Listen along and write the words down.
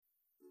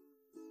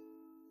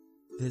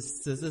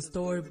This is a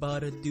story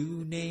about a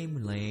dude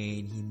named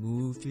Lane. He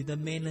moved to the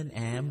mainland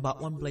and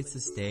bought one place to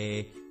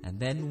stay. And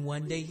then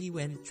one day he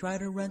went,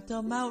 tried to rent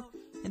them out.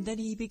 And then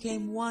he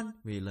became one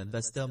real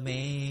investor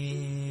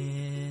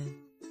man.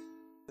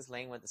 This is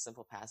Lane with the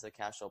Simple Passive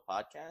Cash Flow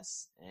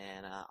Podcast.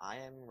 And I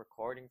am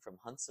recording from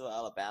Huntsville,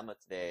 Alabama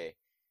today.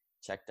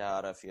 Checked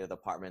out a few of the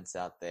apartments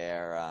out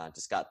there.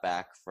 Just got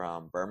back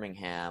from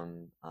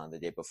Birmingham the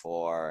day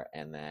before,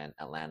 and then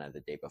Atlanta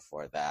the day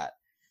before that.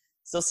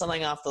 Still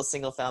selling off those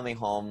single-family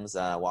homes.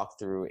 Walked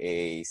through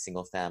a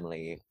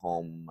single-family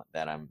home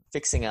that I'm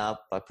fixing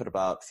up. I put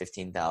about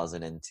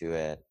 $15,000 into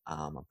it.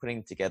 I'm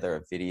putting together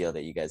a video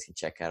that you guys can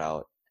check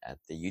out at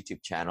the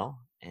YouTube channel.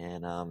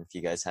 And if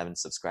you guys haven't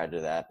subscribed to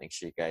that, make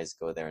sure you guys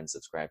go there and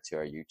subscribe to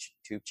our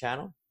YouTube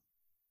channel.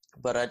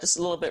 But just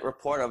a little bit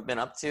report I've been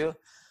up to.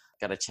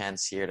 Got a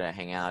chance here to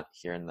hang out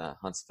here in the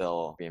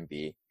Huntsville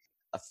Airbnb.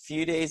 A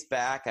few days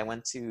back, I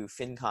went to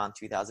FinCon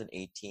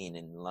 2018,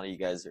 and a lot of you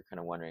guys are kind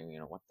of wondering,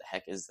 what the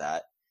heck is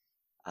that?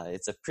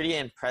 It's a pretty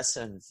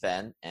impressive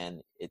event, and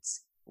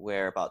it's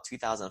where about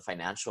 2,000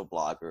 financial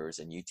bloggers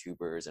and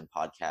YouTubers and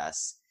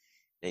podcasts,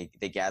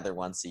 they gather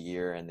once a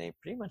year, and they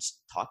pretty much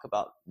talk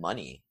about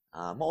money.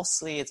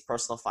 Mostly it's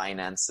personal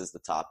finance is the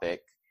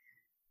topic.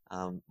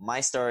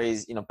 My story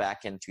is,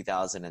 back in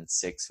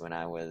 2006 when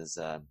I was,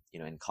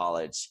 in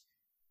college.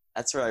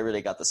 That's where I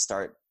really got to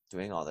start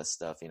doing all this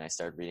stuff. I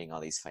started reading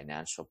all these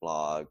financial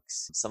blogs.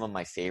 Some of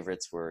my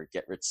favorites were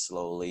Get Rich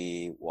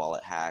Slowly,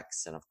 Wallet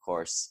Hacks, and of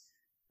course,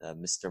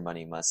 Mr.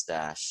 Money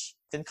Mustache.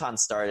 FinCon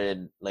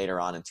started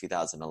later on in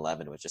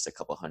 2011 with just a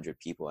couple hundred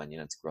people, and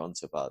it's grown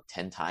to about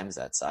 10 times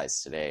that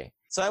size today.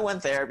 So I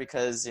went there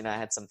because I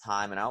had some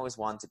time, and I always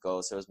wanted to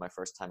go. So it was my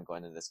first time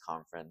going to this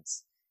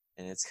conference,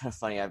 and it's kind of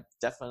funny. I've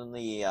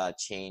definitely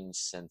changed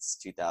since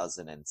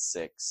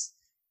 2006.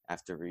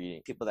 After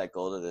reading, people that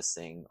go to this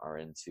thing are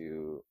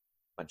into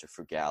a bunch of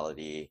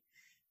frugality.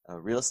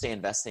 Real estate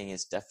investing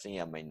is definitely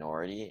a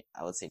minority.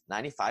 I would say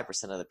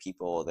 95% of the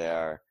people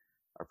there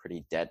are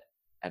pretty debt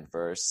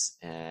adverse,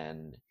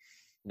 and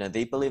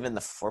they believe in the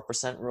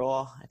 4%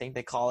 rule, I think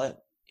they call it.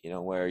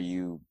 Where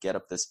you get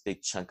up this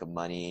big chunk of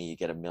money, you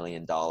get $1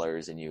 million,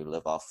 and you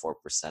live off 4%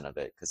 of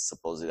it, because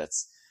supposedly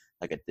that's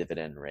like a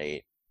dividend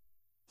rate.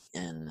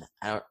 And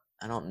I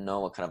don't know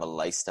what kind of a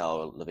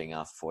lifestyle living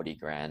off 40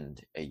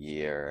 grand a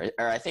year,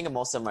 or I think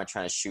most of them are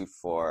trying to shoot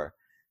for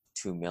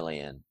 2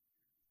 million.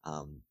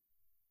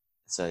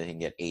 So they can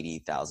get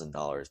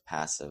 $80,000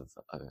 passive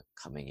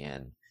coming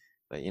in.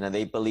 But,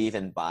 they believe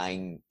in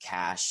buying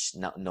cash,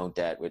 no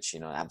debt, which,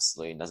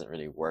 absolutely doesn't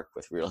really work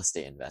with real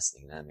estate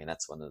investing. I mean,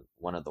 that's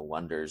one of the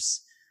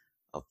wonders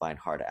of buying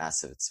hard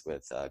assets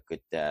with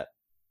good debt.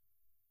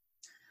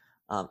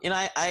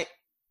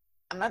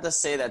 I'm not to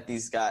say that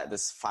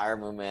this FIRE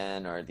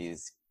movement or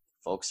these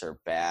folks are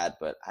bad,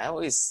 but I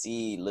always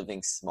see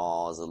living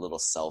small as a little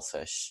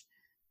selfish.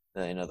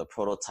 The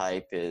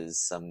prototype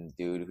is some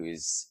dude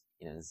who's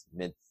in his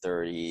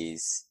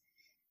mid-30s.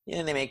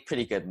 They make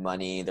pretty good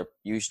money. They're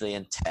usually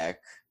in tech.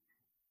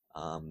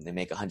 They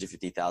make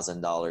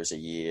 $150,000 a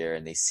year,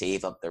 and they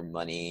save up their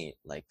money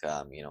like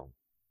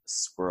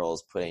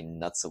squirrels putting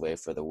nuts away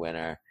for the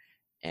winter.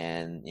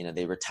 And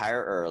they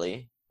retire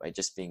early by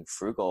just being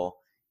frugal.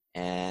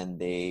 And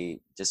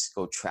they just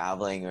go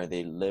traveling, or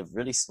they live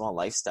really small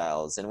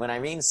lifestyles. And when I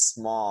mean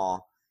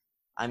small,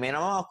 I'm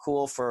all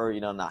cool for,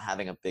 not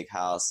having a big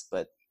house,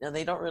 but,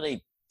 they don't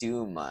really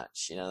do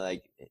much,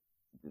 like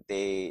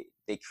they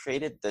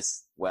created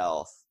this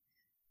wealth,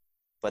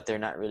 but they're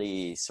not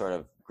really sort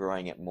of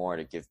growing it more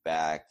to give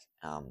back.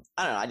 I don't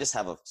know. I just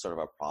have a sort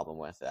of a problem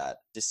with that.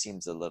 It just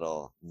seems a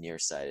little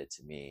nearsighted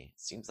to me.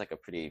 It seems like a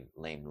pretty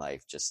lame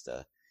life just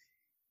to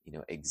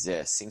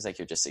exist. Seems like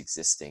you're just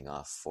existing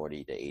off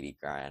 40 to 80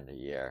 grand a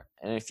year.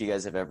 And if you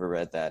guys have ever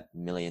read that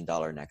 $1 Million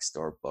Next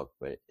Door book,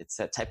 but it's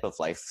that type of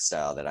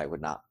lifestyle that I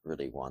would not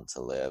really want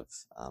to live.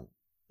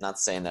 Not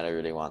saying that I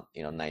really want,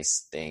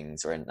 nice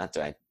things, or not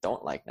that I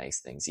don't like nice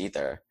things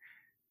either.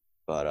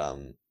 But,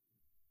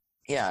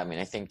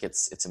 I think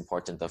it's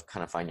important to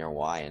kind of find your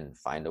why and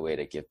find a way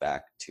to give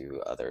back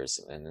to others.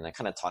 And I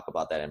kind of talk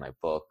about that in my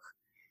book.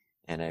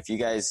 And if you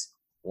guys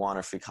want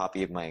a free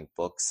copy of my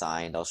book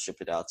signed, I'll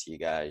ship it out to you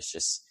guys.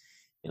 Just,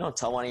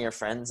 tell one of your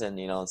friends and,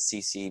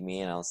 CC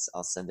me, and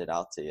I'll send it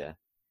out to you,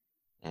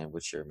 and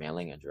with your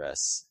mailing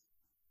address.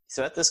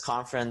 So at this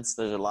conference,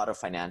 there's a lot of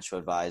financial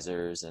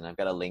advisors, and I've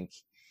got a link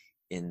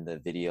in the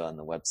video on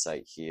the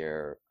website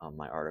here on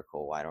my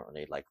article, Why I Don't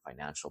Really Like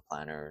Financial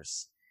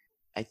Planners.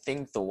 I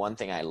think the one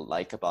thing I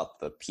like about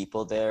the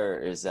people there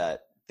is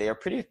that they are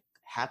pretty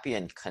happy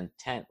and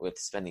content with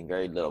spending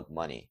very little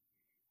money.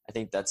 I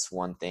think that's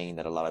one thing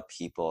that a lot of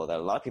people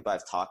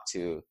I've talked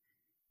to,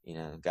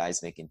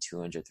 guys making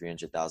 $200,000,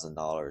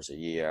 $300,000 a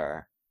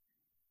year,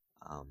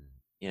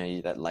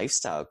 that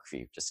lifestyle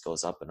creep just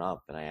goes up and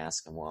up. And I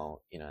ask them,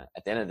 well,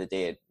 at the end of the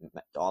day,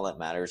 all that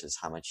matters is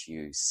how much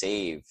you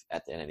save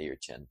at the end of the year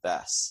to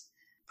invest.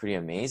 Pretty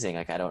amazing.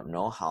 Like, I don't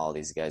know how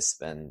these guys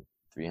spend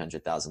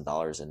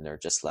 $300,000 and they're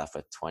just left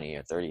with 20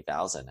 or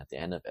 30,000 at the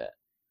end of it.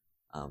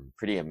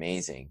 Pretty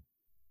amazing.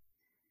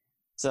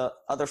 So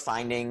other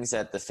findings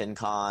at the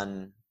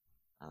FinCon,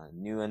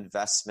 new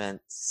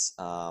investments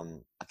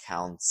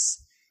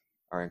accounts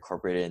are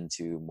incorporated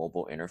into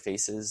mobile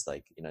interfaces.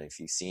 Like, if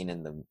you've seen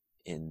in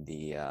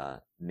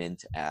the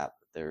Mint app,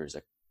 there's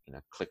a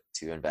click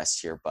to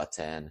invest here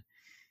button,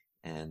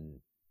 and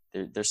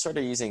they're sort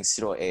of using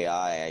pseudo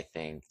AI, I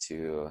think,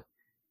 to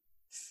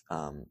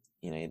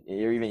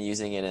you're even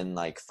using it in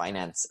like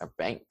finance or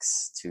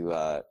banks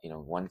to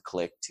one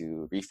click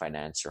to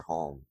refinance your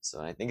home.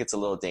 So I think it's a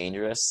little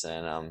dangerous,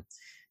 and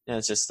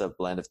it's just a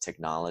blend of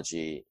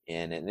technology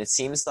and it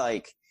seems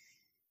like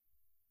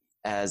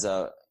as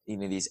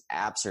these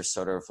apps are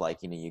sort of like,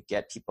 you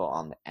get people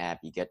on the app,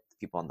 you get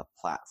people on the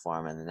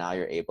platform, and now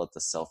you're able to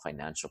sell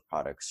financial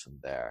products from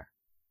there.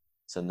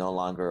 So no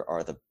longer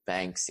are the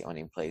banks the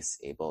only place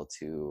able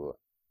to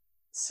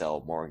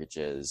sell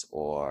mortgages,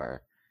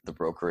 or the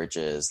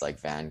brokerages like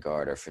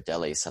Vanguard or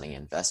Fidelity selling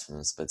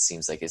investments. But it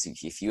seems like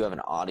if you have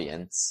an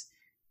audience,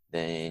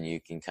 then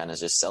you can kind of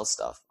just sell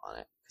stuff on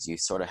it, because you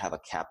sort of have a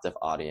captive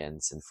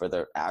audience. And for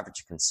the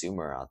average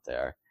consumer out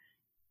there,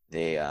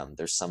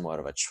 there's somewhat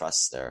of a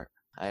trust there.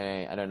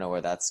 I don't know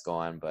where that's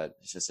going, but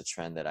it's just a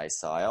trend that I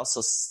saw. I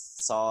also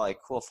saw a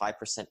cool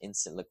 5%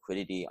 instant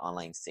liquidity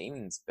online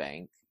savings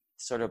bank,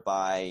 sort of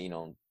buy,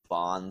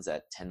 bonds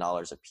at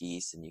 $10 a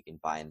piece, and you can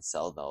buy and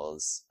sell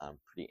those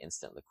pretty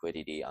instant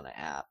liquidity on an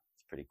app.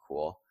 It's pretty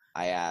cool.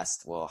 I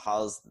asked, well,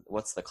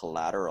 what's the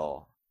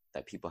collateral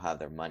that people have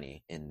their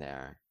money in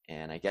there?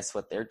 And I guess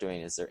what they're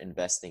doing is they're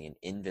investing in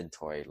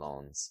inventory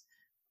loans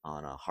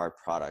on hard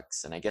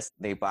products. And I guess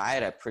they buy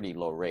it at pretty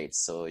low rates,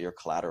 so your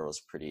collateral is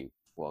pretty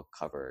well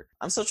covered.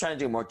 I'm still trying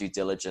to do more due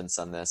diligence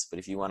on this, but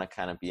if you want to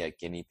kind of be a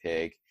guinea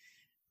pig,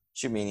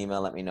 shoot me an email,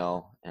 let me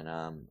know, and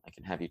I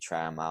can have you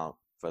try them out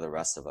for the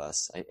rest of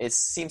us. It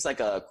seems like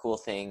a cool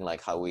thing,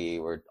 like how we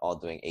were all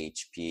doing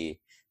HP,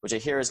 which I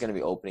hear is going to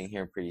be opening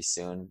here pretty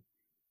soon.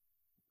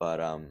 But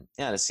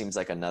it seems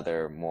like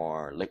another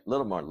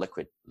little more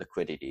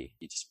liquidity.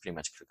 You just pretty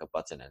much click a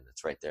button and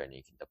it's right there, and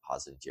you can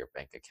deposit into your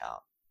bank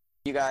account.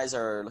 You guys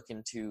are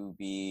looking to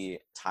be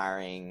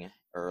retiring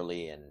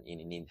early and you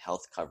need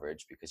health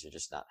coverage because you're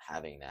just not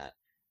having that.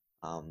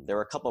 There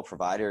were a couple of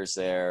providers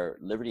there.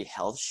 Liberty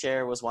Health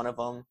Share was one of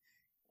them.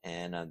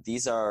 And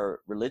these are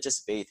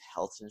religious-based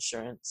health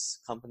insurance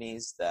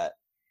companies that,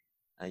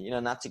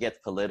 not to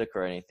get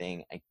political or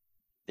anything,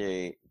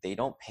 they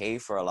don't pay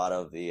for a lot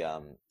of the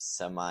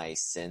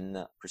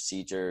semi-sin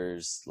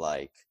procedures.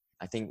 Like,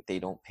 I think they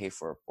don't pay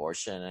for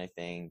abortion,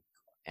 and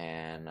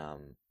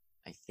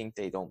I think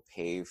they don't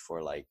pay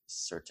for like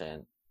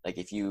certain, like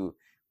if you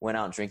went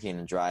out drinking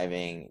and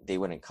driving, they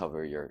wouldn't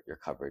cover your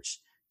coverage.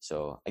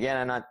 So again,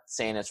 I'm not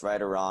saying it's right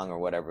or wrong or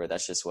whatever.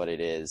 That's just what it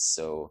is.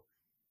 So,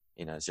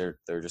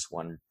 they're just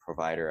one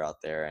provider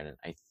out there. And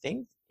I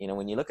think,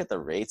 when you look at the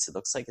rates, it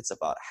looks like it's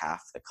about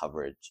half the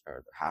coverage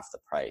or half the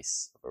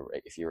price of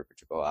if you were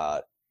to go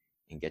out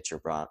and get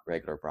your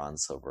regular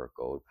bronze, silver,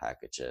 gold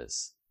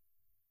packages.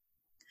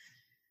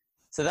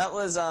 So that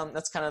was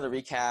that's kind of the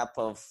recap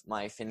of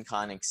my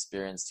FinCon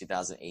experience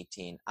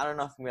 2018. I don't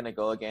know if I'm going to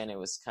go again. It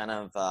was kind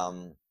of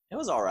it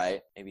was all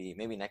right.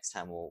 Maybe next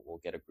time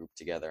we'll get a group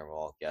together and we'll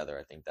all gather.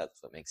 I think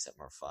that's what makes it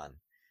more fun.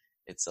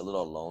 It's a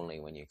little lonely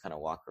when you kind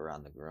of walk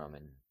around the room,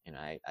 and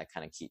I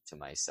kind of keep to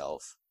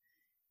myself.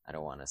 I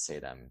don't want to say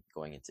that I'm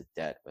going into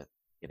debt with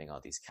getting all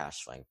these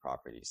cash flowing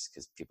properties,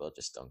 because people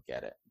just don't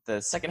get it.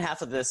 The second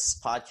half of this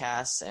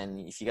podcast, and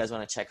if you guys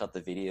want to check out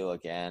the video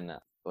again,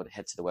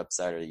 head to the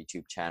website or the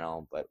YouTube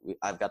channel. But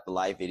I've got the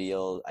live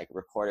video. I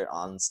recorded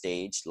on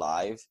stage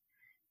live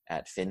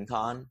at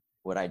FinCon.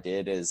 What I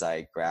did is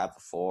I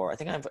grabbed four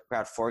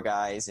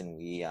guys,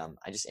 and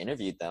I just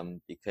interviewed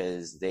them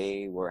because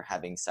they were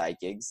having side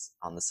gigs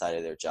on the side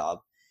of their job.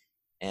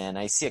 And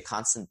I see a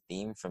constant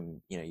theme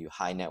from, you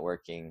high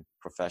networking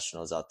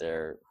professionals out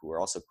there who are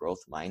also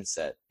growth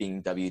mindset,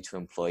 being W-2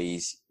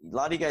 employees. A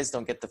lot of you guys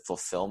don't get the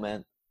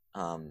fulfillment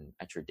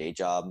at your day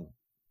job,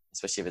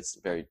 especially if it's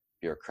very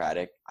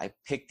bureaucratic. I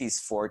picked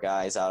these four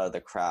guys out of the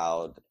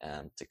crowd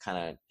to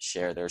kind of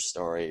share their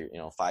story.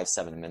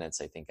 5-7 minutes,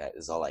 I think,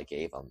 is all I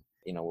gave them.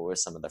 What were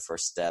some of the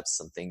first steps,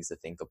 some things to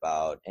think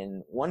about.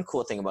 And one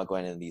cool thing about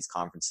going to these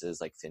conferences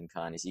like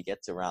FinCon is you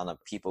get to round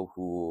up people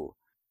who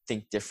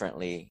think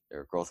differently.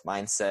 Their growth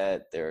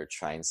mindset, they're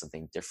trying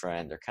something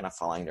different, they're kind of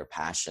following their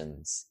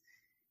passions.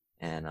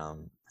 And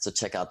so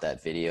check out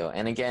that video.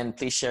 And again,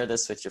 please share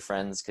this with your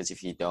friends, because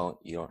if you don't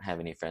have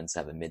any friends to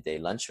have a midday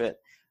lunch with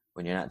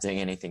when you're not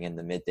doing anything in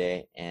the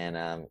midday.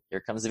 And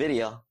here comes the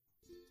video.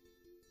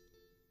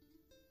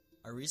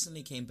 I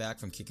recently came back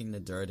from kicking the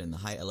dirt in the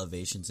high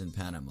elevations in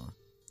Panama,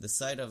 the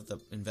site of the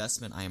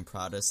investment I am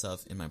proudest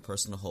of in my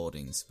personal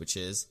holdings, which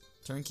is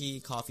turnkey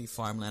coffee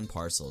farmland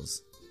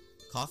parcels.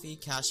 Coffee,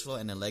 cash flow,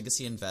 and a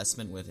legacy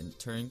investment with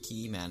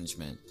turnkey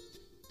management.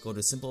 Go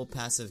to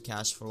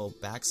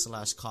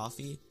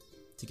simplepassivecashflow.com/coffee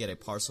to get a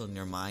parcel in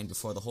your mind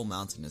before the whole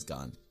mountain is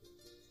gone.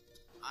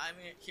 I'm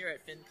here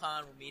at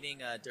FinCon. We're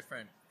meeting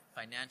different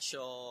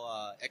financial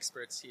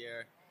experts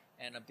here.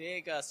 And a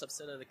big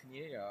subset of the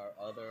community are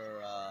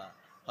other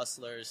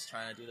hustlers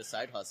trying to do the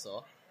side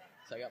hustle.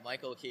 So I got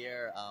Michael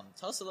here.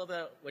 Tell us a little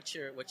bit what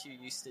you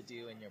used to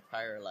do in your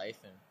prior life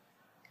and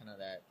kind of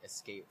that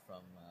escape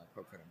from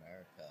corporate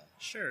America.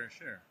 Sure.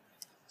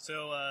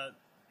 So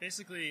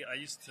basically, I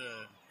used to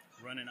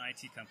run an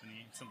IT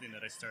company, something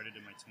that I started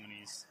in my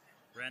 20s.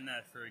 Ran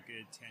that for a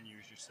good 10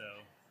 years or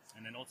so,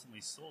 and then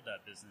ultimately sold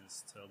that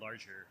business to a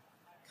larger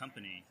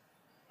company.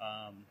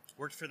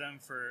 Worked for them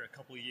for a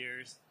couple of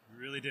years.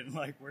 Really didn't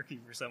like working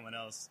for someone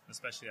else,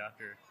 especially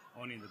after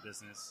owning the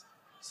business.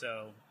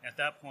 So at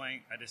that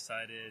point, I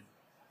decided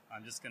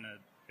I'm just going to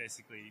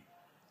basically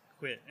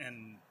quit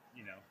and,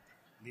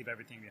 leave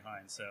everything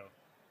behind. So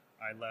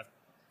I left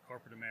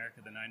corporate America,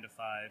 the 9 to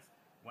 5,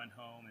 went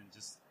home and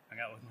just hung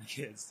out with my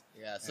kids.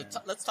 Yeah, so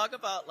let's talk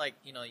about,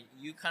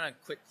 you kind of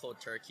quit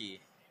cold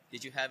turkey.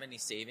 Did you have any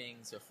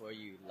savings before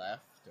you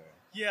left? Or?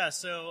 Yeah,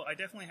 so I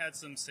definitely had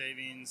some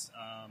savings.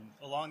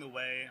 Along the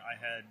way, I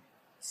had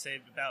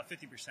saved about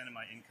 50% of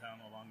my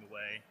income along the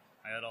way.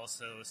 I had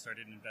also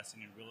started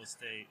investing in real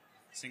estate,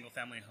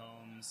 single-family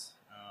homes,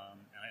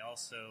 and I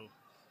also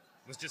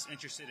was just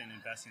interested in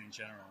investing in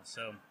general.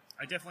 So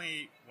I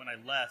definitely, when I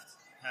left,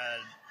 had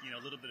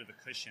a little bit of a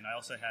cushion. I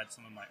also had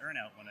some of my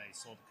earnout when I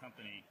sold the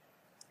company.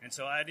 And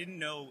so I didn't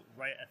know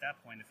right at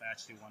that point if I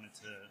actually wanted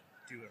to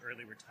do an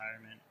early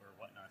retirement or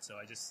whatnot. So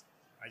I just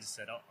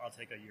said, I'll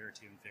take a year or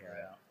two and figure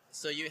it out.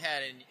 So you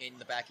had in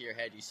the back of your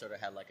head, you sort of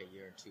had like a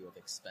year or two of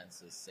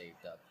expenses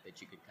saved up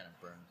that you could kind of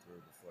burn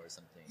through before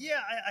something.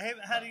 Yeah, I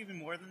had even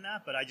more than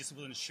that, but I just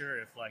wasn't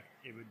sure if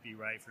it would be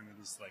right for me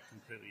to just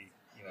completely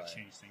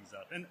change things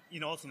up. And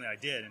ultimately I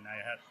did, and I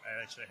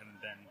actually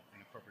haven't been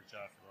in a corporate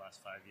job for the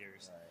last 5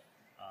 years. Right.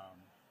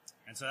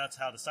 And so that's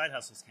how the side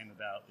hustles came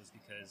about, was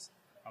because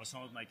I was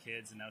home with my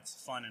kids, and that's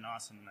fun and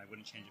awesome, and I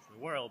wouldn't change it for the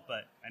world,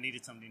 but I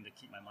needed something to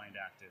keep my mind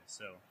active.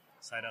 So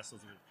side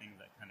hustles are the thing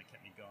that kind of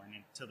kept me going,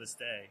 and till this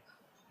day,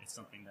 it's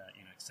something that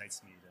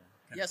excites me to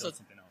kind of build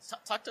something else.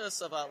 Talk to us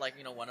about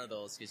one of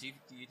those, because you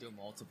do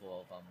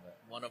multiple of them. But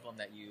one of them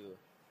that you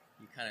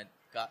kind of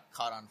got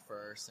caught on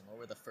first, and what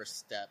were the first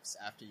steps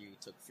after you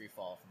took free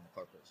fall from the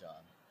corporate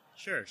job?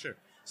 Sure.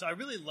 So I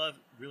really love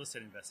real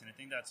estate investing. I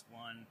think that's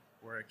one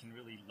where it can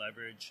really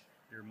leverage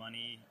your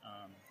money,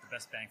 the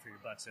best bang for your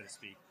buck, so to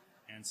speak.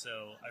 And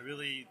so I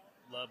really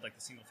love the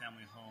single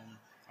family home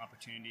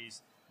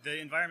opportunities. The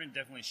environment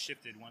definitely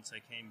shifted once I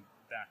came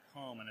back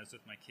home and I was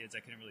with my kids. I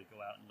couldn't really go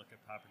out and look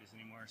at properties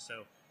anymore.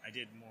 So I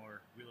did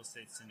more real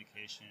estate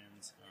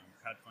syndications,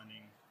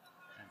 crowdfunding,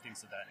 and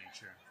things of that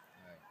nature.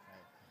 Right.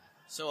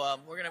 So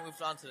we're going to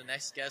move on to the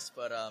next guest,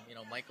 but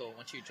Michael,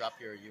 why don't you drop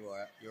your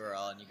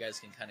URL and you guys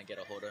can kind of get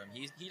a hold of him.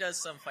 He does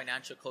some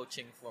financial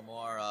coaching for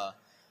more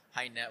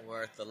high net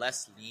worth, the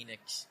less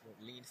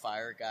lean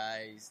fire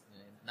guys.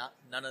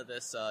 None of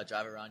this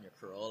drive around your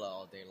Corolla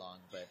all day long,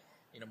 but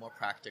more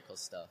practical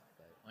stuff.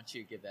 But why don't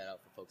you give that out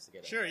for folks to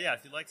get? Sure, yeah.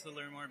 If you'd like to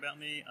learn more about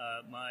me,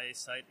 my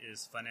site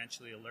is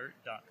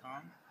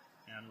financiallyalert.com,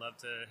 and I'd love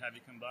to have you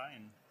come by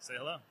and say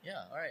hello.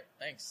 Yeah. All right.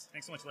 Thanks.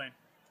 Thanks so much, Lane.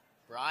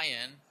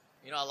 Brian,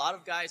 a lot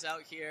of guys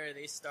out here,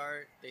 they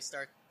start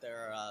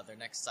their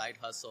next side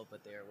hustle,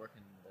 but they're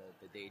working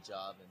the day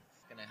job, and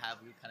gonna have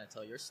you kind of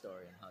tell your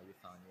story and how you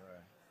found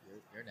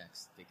your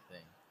next big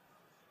thing.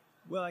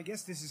 Well, I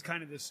guess this is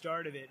kind of the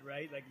start of it,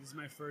 right? This is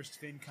my first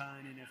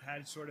FinCon, and I've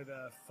had sort of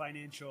a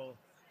financial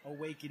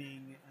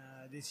awakening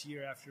this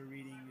year after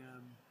reading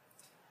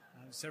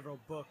several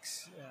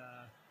books.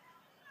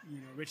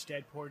 Rich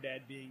Dad, Poor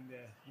Dad being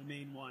the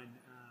main one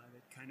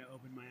that kind of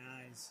opened my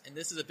eyes. And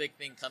this is a big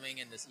thing coming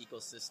in this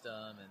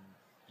ecosystem,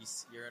 and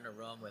you're in a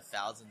room with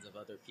thousands of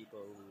other people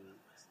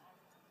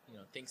who,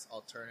 thinks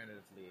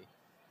alternatively.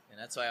 And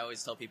that's why I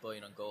always tell people,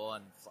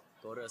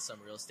 go to some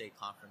real estate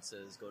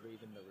conferences, go to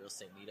even the real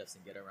estate meetups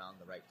and get around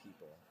the right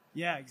people.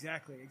 Yeah,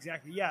 exactly.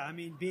 Yeah, I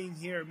mean, being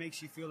here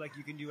makes you feel like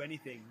you can do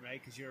anything, right?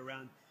 Because you're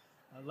around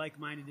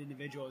like-minded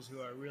individuals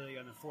who are really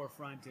on the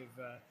forefront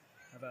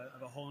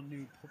of a whole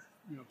new,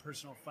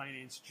 personal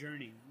finance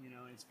journey.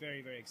 It's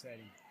very, very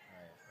exciting.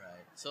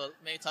 Right. So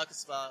maybe talk to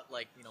us about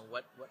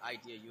what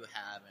idea you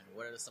have and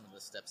what are some of the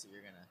steps that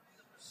you're gonna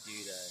do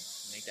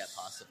to make that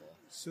possible.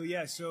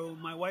 So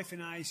my wife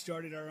and I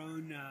started our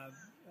own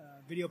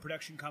video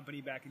production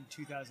company back in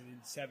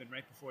 2007,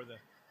 right before the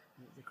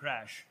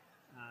crash.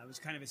 It was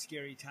kind of a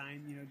scary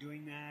time,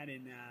 doing that,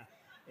 and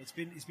it's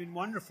been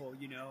wonderful.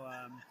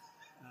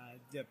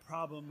 The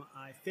problem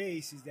I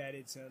face is that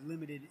it's a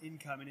limited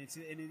income, and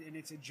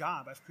it's a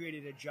job. I've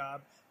created a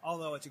job,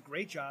 although it's a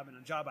great job and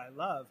a job I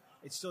love.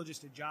 It's still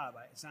just a job.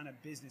 It's not a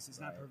business. It's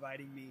not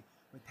providing me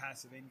with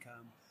passive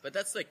income. But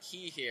that's the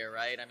key here,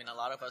 right? I mean, a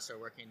lot of us are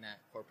working that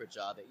corporate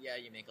job that,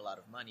 you make a lot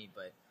of money,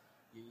 but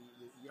you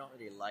don't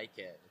really like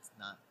it. It's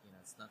not,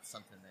 it's not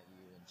something that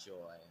you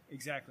enjoy.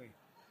 Exactly.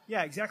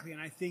 Yeah, exactly.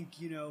 And I think,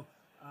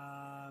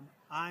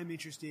 I'm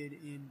interested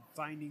in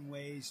finding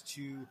ways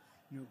to,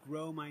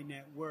 grow my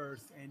net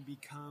worth and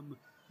become,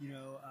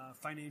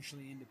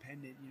 financially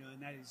independent,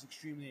 and that is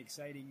extremely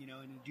exciting, and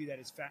to do that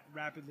as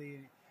rapidly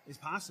as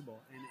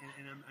possible.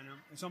 And I'm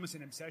it's almost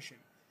an obsession.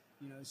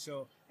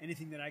 So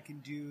anything that I can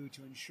do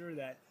to ensure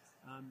that,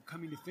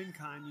 coming to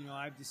FinCon,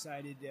 I've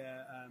decided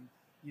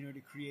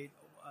to create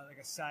like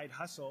a side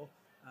hustle,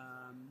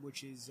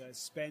 which is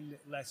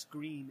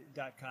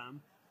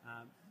spendlessgreen.com.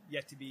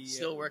 Yet to be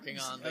still working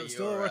on the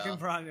still URL. a work in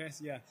progress.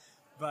 Yeah,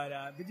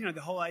 but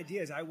the whole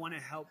idea is I want to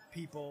help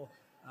people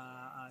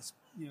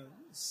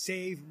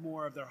save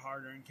more of their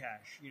hard-earned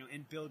cash,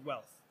 and build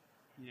wealth,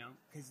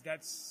 because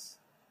that's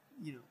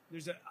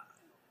there's an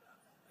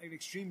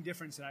extreme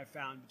difference that I've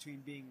found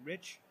between being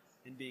rich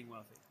and being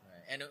wealthy.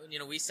 Right. And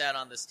we sat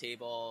on this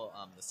table,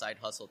 the side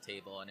hustle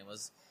table, and it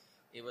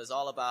was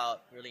all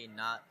about really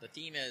not. The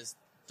theme is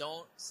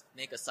don't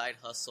make a side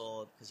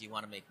hustle because you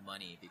want to make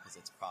money because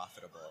it's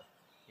profitable.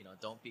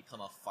 Don't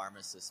become a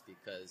pharmacist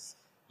because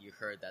you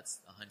heard that's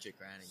 $100,000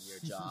 a year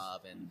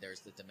job and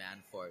there's the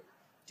demand for it.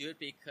 Do it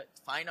because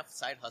find a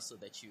side hustle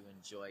that you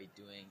enjoy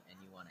doing and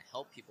you want to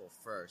help people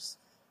first,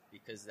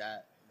 because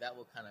that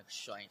will kind of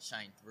shine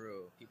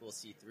through. People will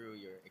see through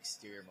your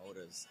exterior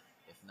motives,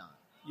 if not.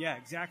 Yeah,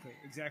 exactly.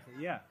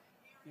 Yeah.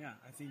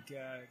 I think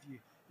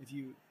if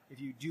you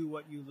do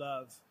what you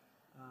love,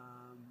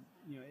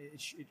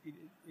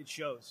 it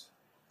shows.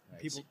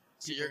 Right.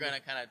 So you're gonna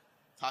kind of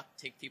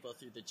take people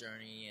through the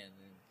journey and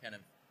kind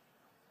of.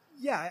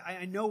 Yeah,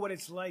 I know what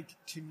it's like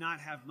to not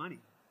have money,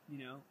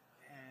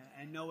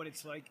 and know what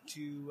it's like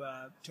to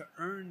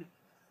earn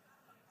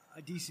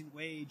a decent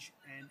wage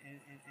and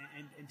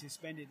to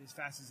spend it as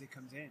fast as it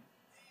comes in,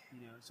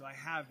 So I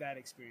have that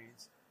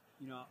experience.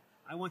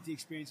 I want the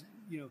experience,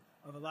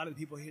 of a lot of the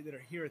people here that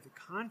are here at the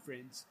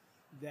conference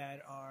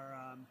that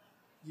are,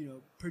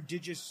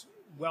 prodigious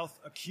wealth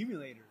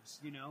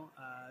accumulators.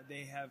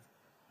 They have,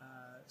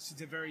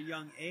 since a very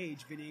young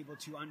age, been able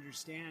to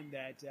understand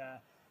that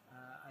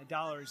a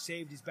dollar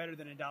saved is better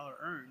than a dollar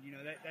earned.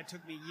 That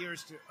took me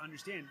years to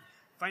understand.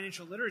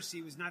 Financial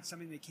literacy was not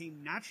something that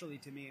came naturally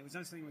to me. It was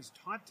not something that was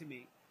taught to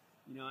me.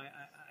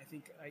 I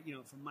think,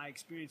 from my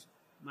experience,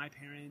 my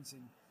parents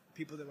and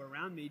people that were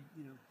around me,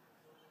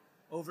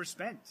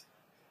 overspent.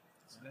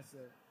 So that's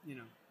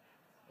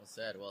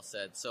Well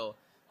said. So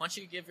why don't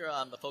you give your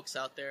the folks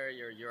out there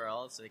your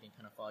URL so they can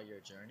kind of follow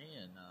your journey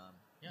and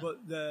yeah. Well,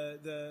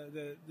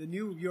 the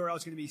new URL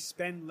is going to be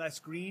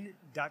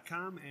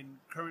spendlessgreen.com, and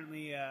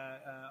currently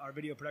our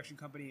video production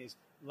company is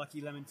Lucky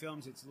Lemon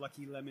Films. It's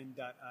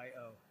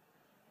luckylemon.io.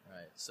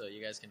 Right. So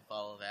you guys can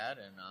follow that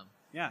and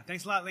yeah.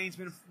 Thanks a lot, Lane. It's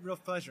been a real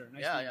pleasure.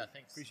 Nice to meet you.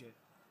 Thanks. Appreciate it.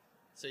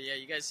 So yeah,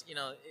 you guys,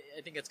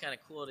 I think it's kind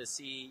of cool to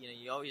see,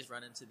 you always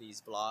run into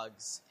these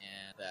blogs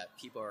and that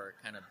people are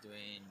kind of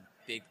doing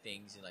big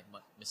things, like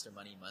Mr.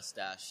 Money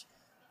Mustache.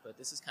 But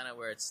this is kind of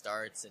where it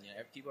starts, and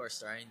people are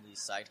starting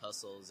these side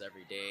hustles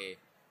every day,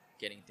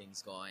 getting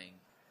things going,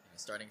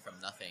 starting from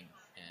nothing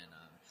and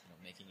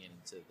making it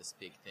into this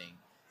big thing.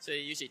 So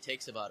it usually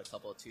takes about a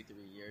couple,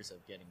 2-3 years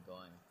of getting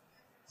going.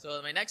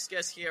 So my next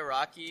guest here,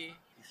 Rocky,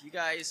 if you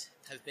guys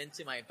have been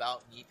to my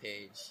About Me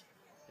page,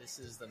 this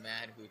is the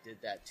man who did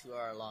that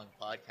 2-hour-long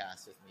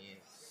podcast with me.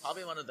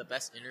 Probably one of the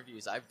best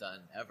interviews I've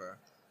done ever.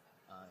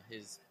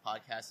 His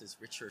podcast is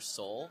Richer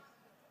Soul,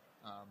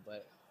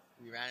 but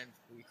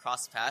we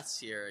crossed paths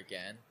here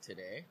again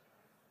today,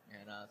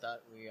 and I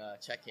thought we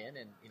check in.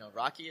 And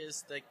Rocky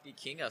is the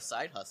king of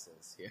side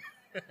hustles here.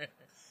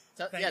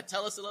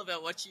 Tell us a little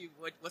bit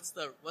what's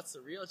the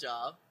real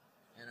job,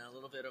 and a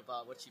little bit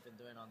about what you've been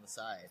doing on the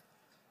side.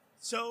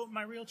 So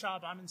my real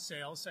job, I'm in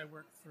sales. I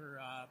work for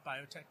a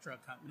biotech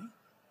drug company,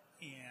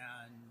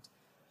 and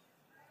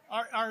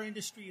our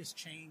industry has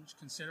changed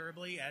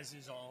considerably, as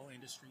is all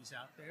industries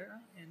out there.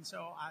 And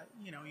so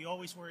you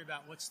always worry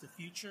about what's the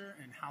future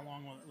and how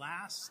long will it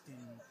last,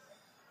 and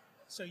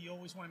so you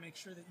always want to make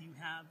sure that you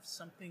have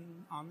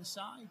something on the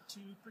side to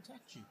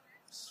protect you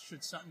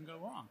should something go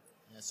wrong.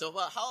 Yeah, so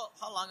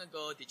how long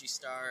ago did you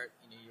start?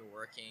 You're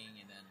working,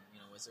 and then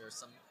was there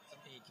something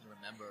you can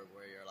remember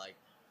where you're like,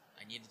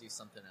 I need to do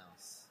something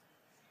else?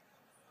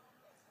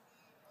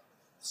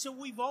 So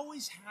we've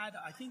always had,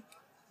 I think,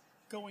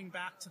 going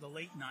back to the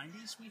late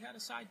 90s, we had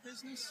a side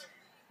business.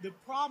 The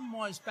problem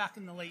was back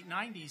in the late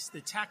 90s,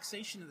 the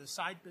taxation of the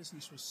side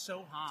business was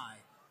so high,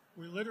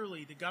 where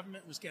literally the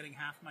government was getting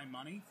half my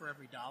money for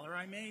every dollar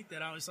I made,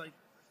 that I was like,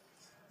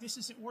 this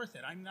isn't worth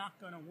it. I'm not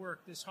going to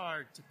work this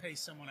hard to pay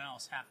someone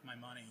else half my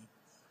money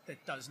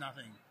that does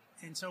nothing.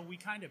 And so we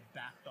kind of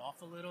backed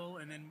off a little,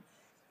 and then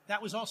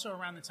that was also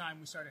around the time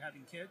we started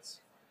having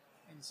kids.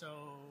 And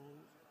so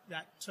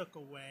that took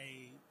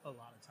away a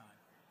lot of time.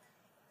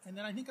 And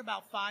then I think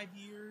about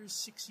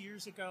 6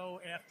 years ago,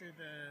 after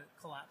the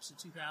collapse of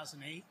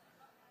 2008,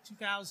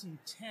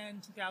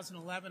 2010,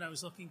 2011, I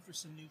was looking for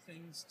some new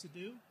things to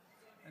do.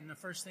 And the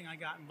first thing I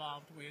got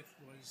involved with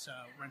was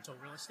rental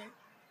real estate.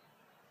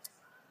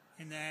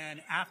 And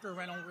then after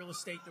rental real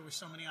estate, there were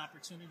so many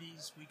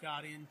opportunities. We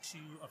got into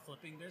a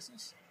flipping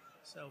business,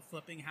 so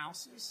flipping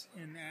houses.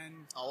 And then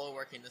all while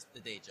working the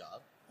day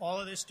job. All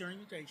of this during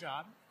the day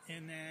job.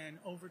 And then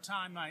over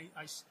time,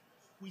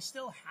 we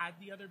still had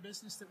the other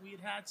business that we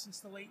had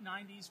since the late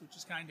 90s, which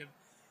is kind of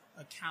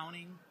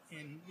accounting.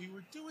 And we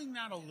were doing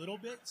that a little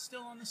bit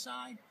still on the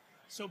side,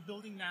 so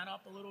building that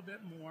up a little bit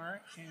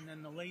more. And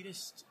then the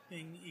latest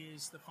thing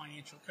is the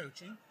financial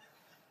coaching.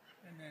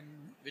 And then,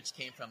 Which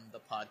came from the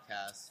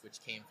podcast,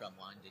 which came from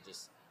wanting to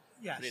just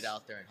yes. put it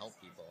out there and help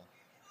people.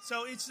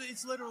 So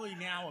it's literally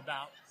now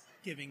about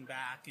giving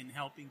back and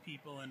helping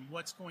people and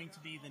what's going to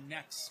be the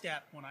next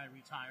step when I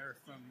retire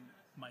from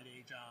my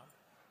day job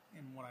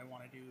and what I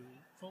want to do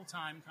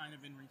full-time kind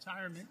of in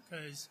retirement,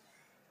 because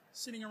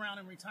sitting around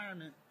in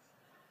retirement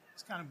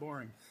is kind of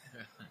boring.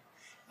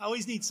 I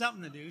always need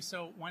something to do,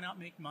 so why not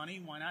make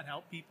money? Why not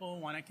help people?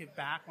 Why not give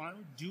back? Why not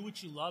do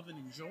what you love and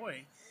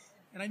enjoy?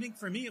 And I think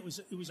for me, it was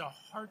a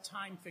hard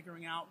time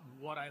figuring out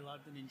what I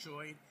loved and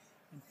enjoyed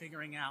and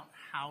figuring out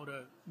how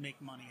to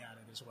make money at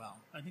it as well.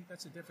 I think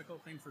that's a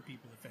difficult thing for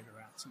people to figure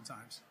out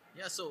sometimes.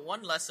 Yeah, so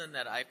one lesson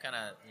that I've kind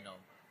of,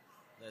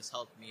 that's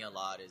helped me a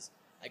lot is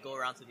I go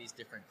around to these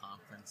different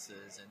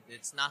conferences, and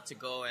it's not to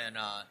go and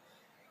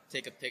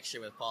take a picture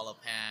with Paula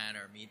Pan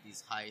or meet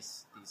these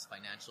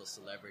financial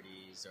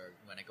celebrities, or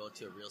when I go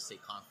to a real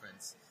estate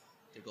conference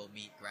to go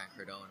meet Grant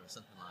Cardone or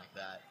something like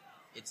that.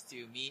 It's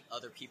to meet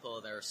other people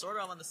that are sort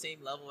of on the same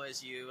level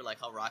as you, like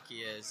how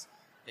Rocky is,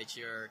 that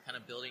you're kind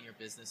of building your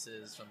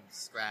businesses from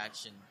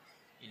scratch, and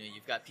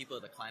you've got people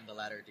that climb the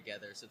ladder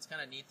together. So it's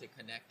kind of neat to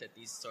connect at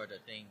these sort of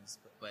things,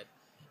 but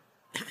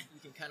you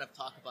can kind of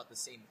talk about the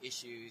same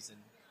issues and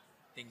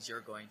things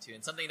you're going to.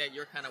 And something that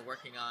you're kind of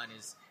working on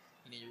is,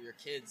 your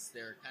kids,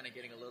 they're kind of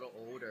getting a little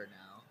older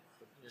now,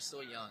 but you're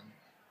still young.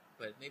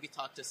 But maybe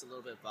talk to us a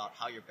little bit about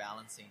how you're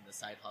balancing the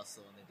side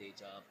hustle and the day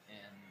job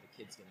and the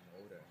kids getting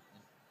older.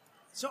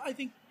 So I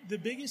think the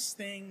biggest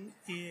thing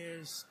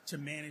is to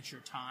manage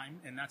your time,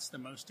 and that's the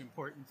most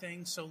important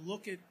thing. So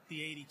look at the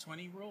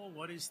 80-20 rule.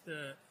 What is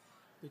the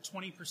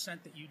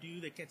 20% that you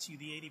do that gets you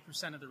the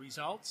 80% of the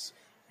results?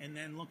 And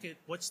then look at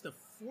what's the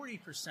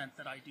 40%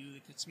 that I do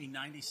that gets me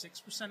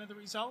 96% of the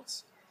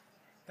results?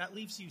 That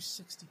leaves you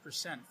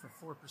 60%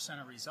 for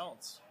 4% of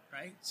results,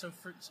 right? So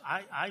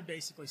I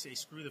basically say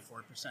screw the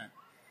 4%.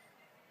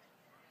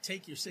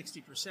 Take your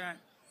 60%,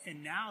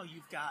 and now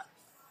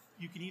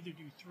you can either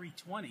do 3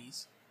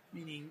 20s,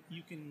 meaning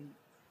you can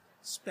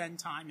spend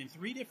time in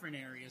 3 different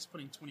areas,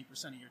 putting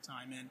 20% of your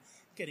time in,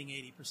 getting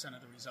 80%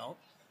 of the result.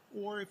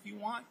 Or if you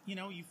want,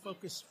 you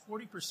focus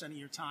 40% of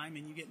your time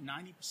and you get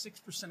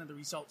 96% of the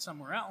result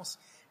somewhere else,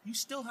 you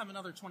still have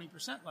another 20%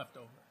 left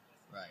over.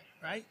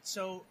 Right?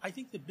 So I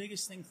think the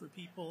biggest thing for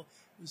people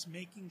is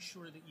making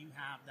sure that you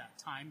have that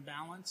time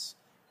balance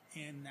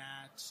and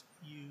that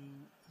you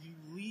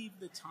leave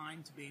the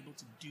time to be able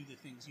to do the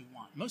things you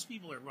want. Most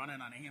people are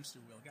running on a hamster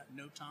wheel, got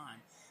no time.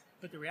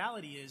 But the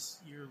reality is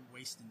you're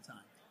wasting time.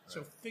 Right.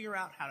 So figure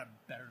out how to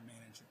better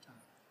manage your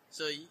time.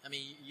 So,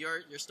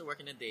 you're still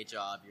working a day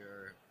job.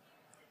 You're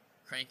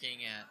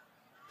cranking at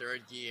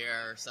 3rd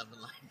year or something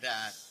like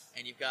that.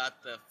 And you've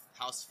got the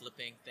house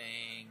flipping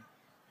thing,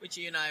 which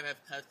you and I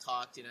have kind of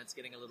talked, it's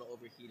getting a little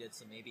overheated,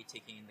 so maybe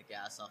taking the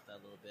gas off that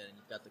a little bit. And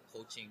you've got the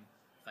coaching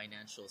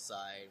financial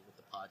side with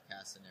the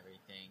podcast and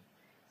everything.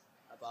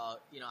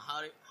 About,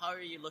 how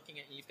are you looking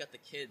at, you've got the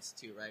kids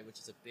too, right, which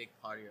is a big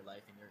part of your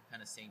life, and you're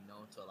kind of saying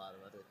no to a lot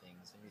of other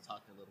things. And you're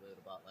talking a little bit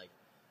about,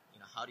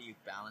 how do you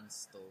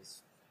balance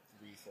those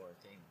 3-4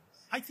 things?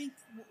 I think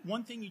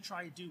one thing you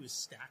try to do is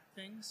stack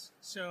things.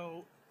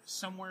 So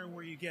somewhere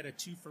where you get a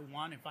 2 for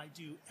 1, if I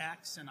do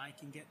X and I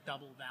can get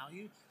double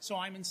value. So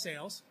I'm in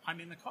sales, I'm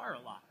in the car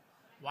a lot.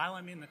 While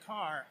I'm in the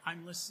car,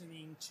 I'm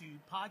listening to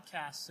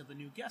podcasts of the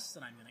new guests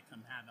that I'm going to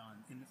come have on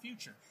in the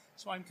future.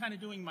 So I'm kind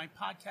of doing my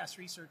podcast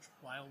research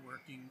while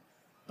working,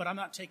 but I'm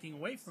not taking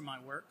away from my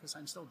work because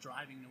I'm still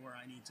driving to where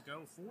I need to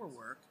go for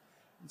work.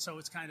 And so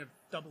it's kind of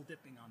double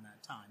dipping on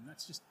that time.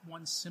 That's just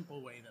one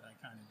simple way that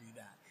I kind of do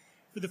that.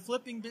 For the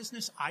flipping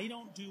business, I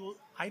don't do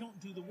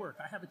the work.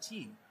 I have a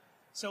team.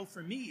 So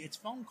for me, it's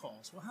phone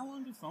calls. Well, how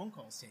long do phone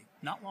calls take?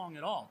 Not long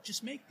at all.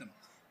 Just make them.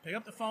 Pick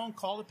up the phone,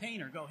 call the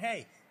painter, go,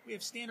 hey, we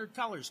have standard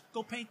colors.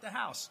 Go paint the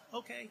house.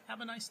 Okay,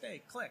 have a nice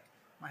day. Click.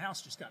 My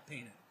house just got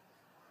painted.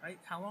 Right?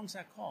 How long's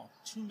that call?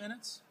 2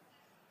 minutes?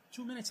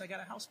 2 minutes, I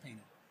got a house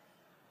painted.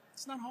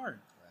 It's not hard.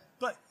 Right.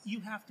 But you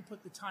have to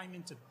put the time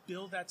in to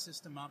build that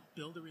system up,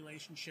 build a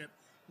relationship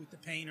with the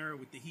painter,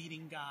 with the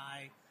heating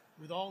guy,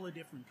 with all the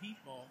different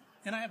people.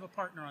 And I have a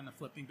partner on the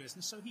flipping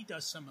business, so he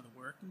does some of the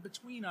work. And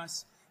between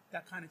us,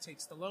 that kind of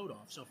takes the load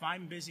off. So if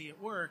I'm busy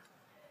at work,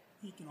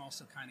 he can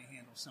also kind of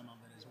handle some of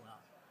it as well.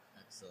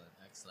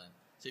 Excellent.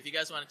 So if you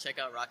guys want to check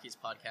out Rocky's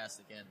podcast,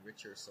 again,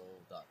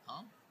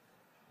 richersoul.com.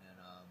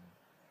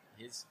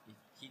 And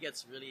he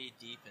gets really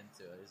deep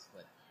into it. It's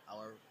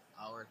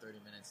hour 30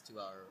 minutes, 2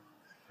 hour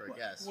per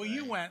guest. Well,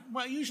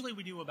 right? Usually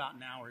we do about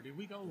an hour. Did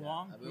we go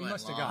long? We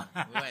must have gone.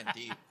 We went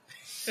deep.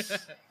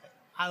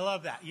 I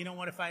love that. You know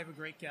what? If I have a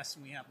great guest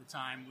and we have the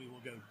time, we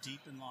will go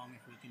deep and long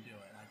if we can do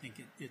it. I think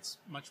it's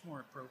much more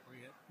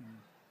appropriate and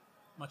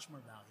much more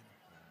valuable.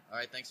 All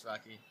right. Thanks,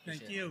 Rocky.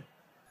 Thank you.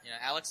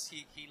 Alex,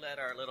 he led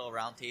our little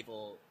round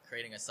table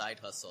creating a side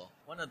hustle.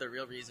 One of the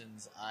real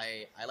reasons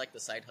I like the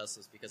side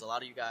hustles because a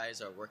lot of you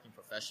guys are working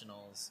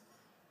professionals,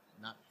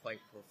 not quite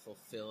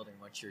fulfilled in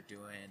what you're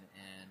doing.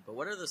 But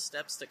what are the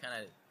steps to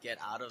kind of get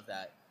out of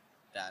that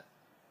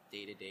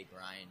day-to-day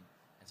grind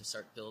and to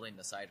start building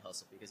the side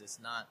hustle? Because it's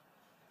not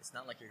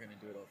like you're going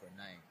to do it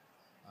overnight.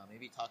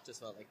 maybe talk to us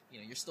about, like,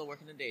 you're still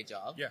working a day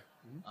job. Yeah.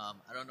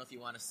 I don't know if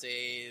you want to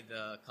say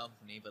the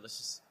company, but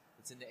it's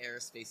in the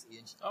aerospace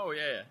engineering. Oh,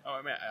 yeah. Oh,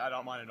 I mean, I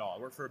don't mind at all.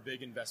 I work for a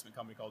big investment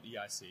company called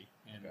EIC,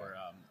 and we're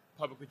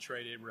publicly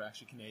traded. We're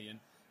actually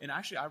Canadian. And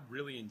actually, I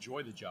really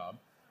enjoy the job.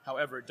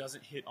 However, it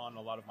doesn't hit on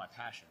a lot of my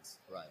passions.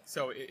 Right.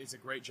 So it's a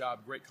great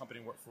job, great company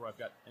to work for. I've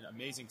got an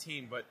amazing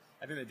team, but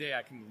at the end of the day,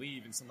 I can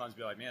leave and sometimes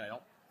be like, man, I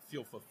don't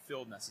feel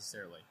fulfilled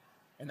necessarily.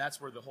 And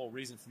that's where the whole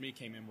reason for me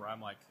came in, where I'm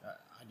like,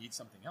 I need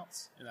something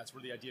else. And that's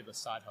where the idea of a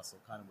side hustle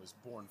kind of was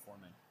born for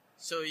me.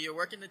 So you're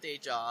working the day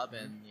job,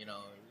 and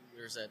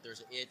there's an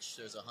itch,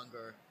 there's a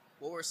hunger.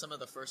 What were some of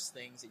the first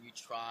things that you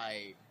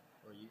tried,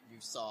 or you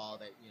saw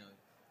that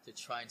to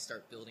try and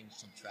start building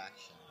some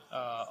traction?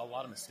 A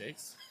lot of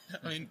mistakes.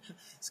 I mean,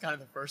 it's kind of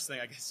the first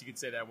thing I guess you could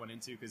say that I went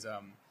into, because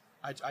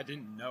I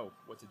didn't know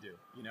what to do,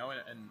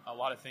 and a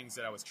lot of things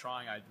that I was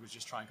trying, I was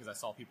just trying because I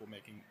saw people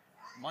making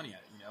money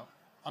at it,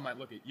 I might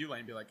look at Ulaine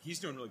and be like, he's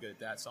doing really good at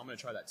that, so I'm going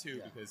to try that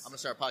too. Because I'm going to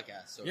start a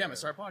podcast. So I'm going to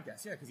start a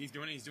podcast, because he's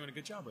doing a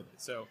good job with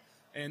it. So,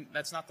 and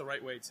that's not the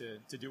right way to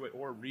do it,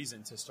 or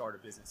reason to start a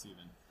business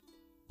even.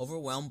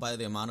 Overwhelmed by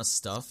the amount of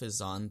stuff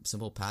is on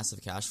Simple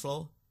Passive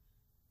Cashflow?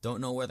 Don't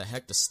know where the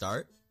heck to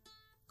start?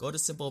 Go to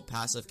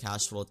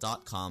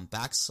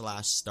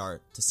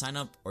simplepassivecashflow.com/start to sign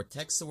up, or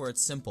text the word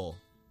SIMPLE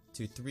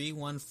to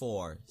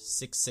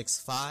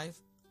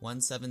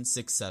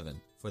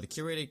 314-665-1767 for the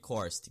curated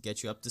course to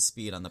get you up to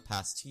speed on the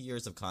past 2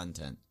 years of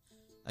content.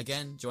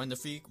 Again, join the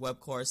free web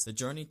course, The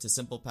Journey to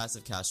Simple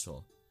Passive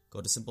Cashflow.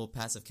 Go to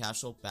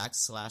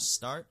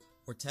simplepassivecashflow.com/start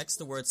or text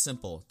the word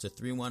SIMPLE to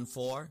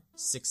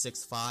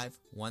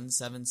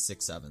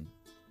 314-665-1767.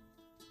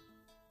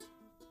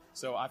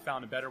 So I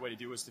found a better way to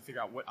do it was to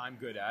figure out what I'm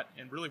good at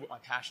and really what my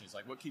passion is,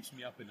 like what keeps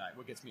me up at night,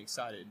 what gets me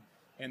excited.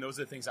 And those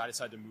are the things I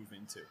decided to move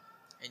into.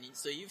 And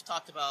so you've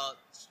talked about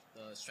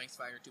the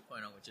StrengthsFinder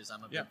 2.0, which is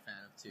I'm a big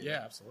fan of too.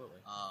 Yeah, absolutely.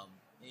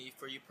 Maybe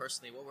for you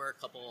personally, what were a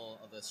couple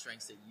of the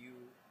strengths that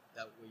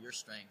were your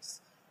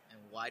strengths, and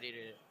why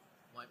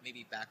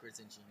maybe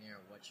backwards engineer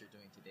what you're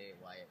doing today,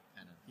 why it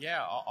kind of...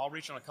 Yeah, I'll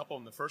reach on a couple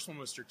of them. The first one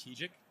was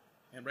strategic,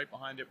 and right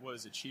behind it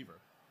was achiever.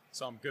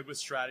 So I'm good with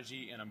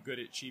strategy, and I'm good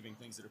at achieving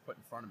things that are put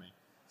in front of me.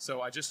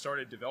 So I just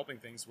started developing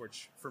things,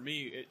 which for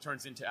me, it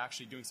turns into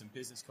actually doing some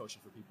business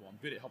coaching for people. I'm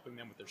good at helping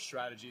them with their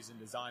strategies and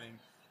designing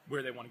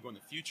where they want to go in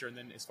the future. And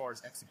then as far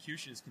as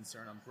execution is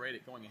concerned, I'm great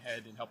at going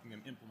ahead and helping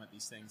them implement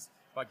these things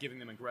by giving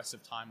them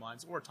aggressive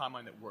timelines or a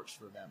timeline that works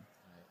for them.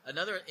 Right.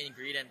 Another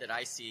ingredient that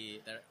I see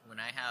that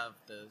when I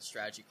have the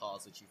strategy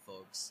calls with you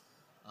folks,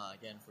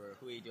 again, for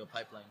Hui Deal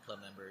Pipeline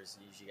Club members,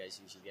 you guys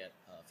usually get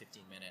a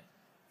 15-minute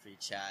free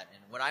chat.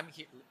 And what I'm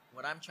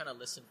trying to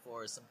listen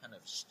for is some kind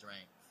of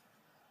strength.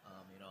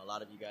 A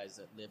lot of you guys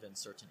that live in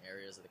certain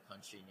areas of the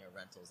country near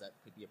rentals, that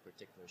could be a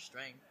particular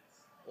strength.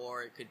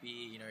 Or it could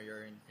be,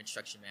 you're in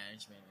construction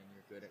management and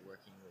you're good at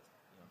working with,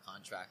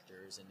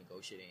 contractors and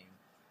negotiating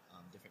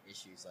different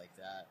issues like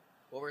that.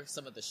 What were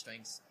some of the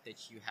strengths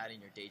that you had in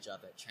your day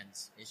job that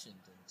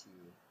transitioned into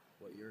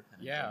what you're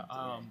kind of doing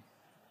today?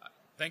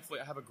 Thankfully,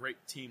 I have a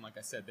great team, like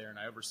I said there, and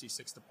I oversee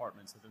 6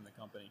 departments within the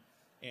company.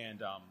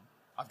 And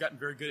I've gotten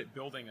very good at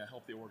building a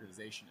healthy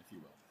organization, if you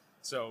will.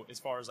 So as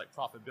far as like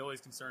profitability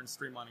is concerned,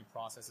 streamlining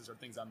processes are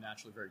things I'm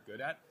naturally very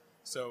good at.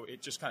 So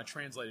it just kind of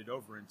translated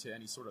over into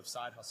any sort of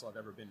side hustle I've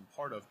ever been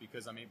part of,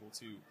 because I'm able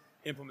to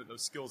implement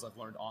those skills I've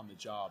learned on the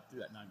job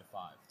through that 9 to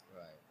 5.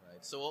 Right.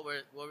 So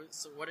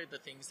what are the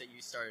things that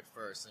you started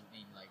first? I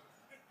mean, like,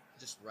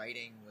 just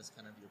writing was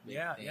kind of your big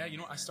thing.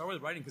 Yeah. I started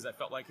with writing because I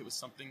felt like it was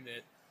something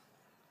that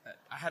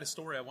I had a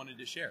story I wanted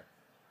to share.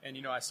 And,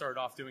 I started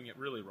off doing it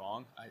really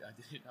wrong. I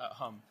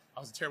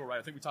was a terrible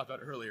writer. I think we talked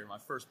about it earlier. My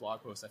first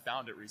blog post, I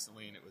found it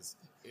recently, and it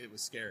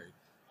was scary.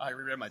 I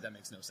reread that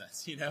makes no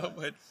sense,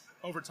 But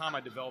over time,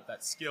 I developed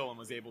that skill and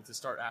was able to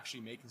start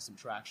actually making some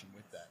traction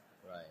with that.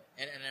 Right.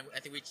 And I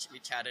think we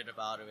chatted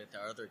about it with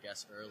our other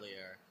guest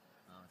earlier.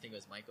 I think it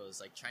was Michael. It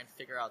was like trying to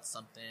figure out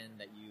something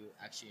that you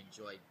actually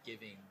enjoy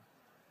giving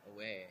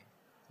away.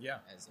 Yeah.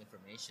 As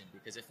information,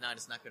 because if not,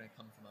 it's not going to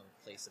come from a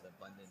place of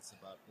abundance.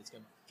 It's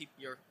going to keep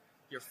your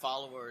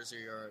followers, or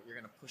you're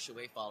going to push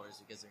away followers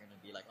because they're going to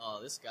be like, oh,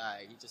 this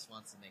guy, he just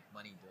wants to make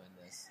money doing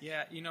this.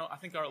 Yeah, I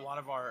think a lot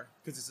of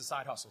because it's a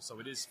side hustle, so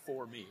it is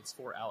for me. It's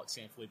for Alex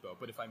Sanfilippo.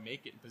 But if I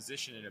make it and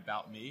position it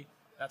about me,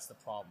 that's the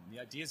problem. The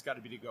idea's got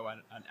to be to go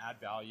and add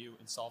value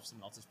and solve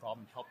someone else's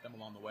problem, help them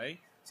along the way,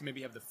 to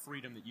maybe have the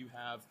freedom that you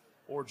have,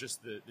 or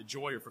just the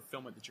joy or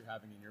fulfillment that you're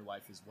having in your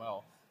life as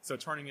well. So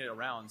turning it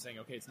around and saying,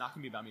 okay, it's not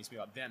going to be about me, it's going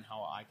to be about them,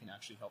 how I can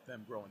actually help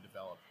them grow and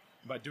develop.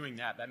 By doing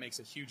that makes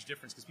a huge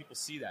difference, because people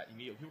see that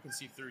immediately. People can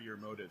see through your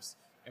motives.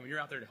 And when you're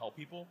out there to help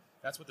people,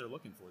 that's what they're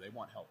looking for. They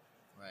want help.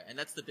 Right. And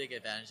that's the big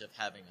advantage of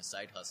having a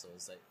side hustle,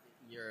 is that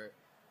your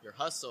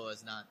hustle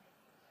is not,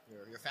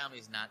 your family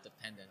is not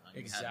dependent on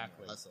you having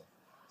a hustle.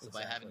 So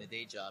by having the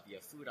day job, you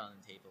have food on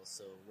the table.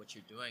 So what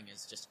you're doing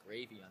is just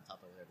gravy on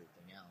top of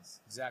everything else.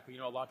 Exactly.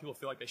 A lot of people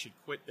feel like they should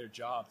quit their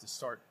job to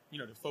start,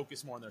 to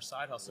focus more on their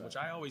side hustle, which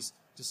I always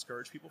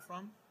discourage people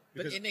from.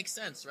 But it makes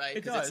sense, right?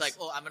 It does. Because it's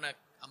like,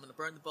 I'm I'm going to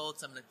burn the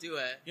boats. I'm going to do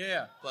it.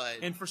 Yeah. But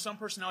and for some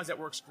personalities, that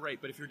works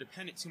great. But if you're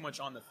dependent too much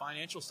on the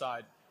financial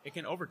side, it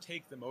can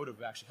overtake the motive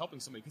of actually helping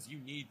somebody because you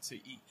need to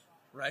eat,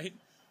 right?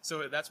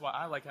 So that's why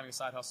I like having a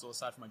side hustle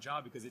aside from my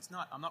job, because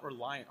I'm not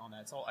reliant on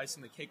that. It's all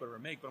icing the cake, whatever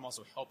I make, but I'm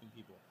also helping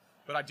people.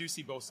 But I do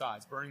see both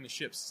sides, burning the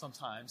ships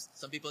sometimes.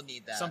 Some people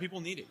need that. Some people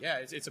need it. Yeah,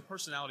 it's a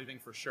personality thing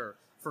for sure.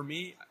 For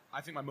me,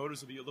 I think my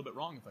motives would be a little bit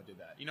wrong if I did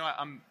that.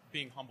 I'm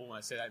being humble when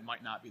I say that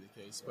might not be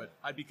the case, but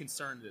I'd be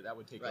concerned that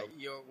would take over.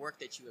 Your work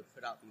that you would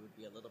put out would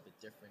be a little bit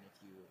different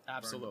if you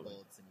burn the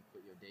boats and you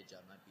quit your day job.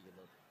 Might be a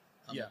little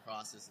come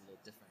across as a little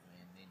differently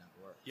and may not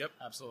work. Yep,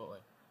 absolutely.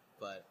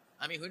 But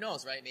I mean, who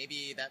knows, right?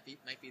 Maybe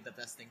might be the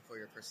best thing for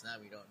your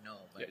personality. We don't know.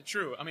 But yeah,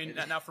 true. I mean,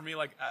 now for me,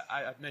 like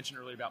I mentioned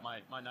earlier about my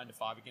 9 to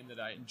 5 again that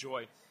I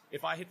enjoy.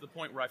 If I hit the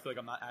point where I feel like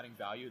I'm not adding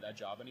value to that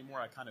job anymore,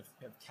 I kind of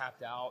have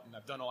capped out and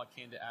I've done all I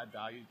can to add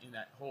value in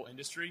that whole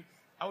industry,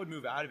 I would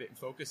move out of it and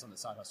focus on the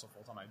side hustle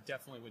full time. I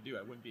definitely would do it.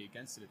 I wouldn't be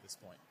against it at this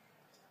point.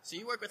 So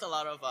you work with a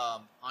lot of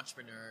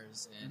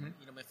entrepreneurs, and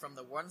from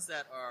the ones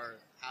that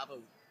have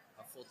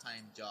a full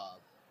time job,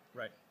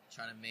 right?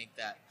 Trying to make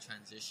that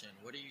transition.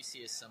 What do you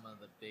see as some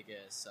of the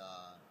biggest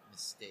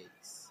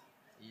mistakes?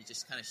 You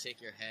just kind of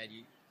shake your head.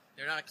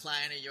 They're not a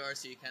client of yours,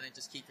 so you kind of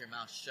just keep your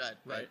mouth shut.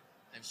 But right.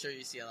 I'm sure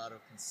you see a lot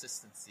of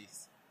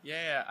consistencies.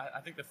 Yeah, I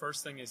think the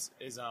first thing is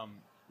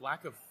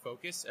lack of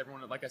focus.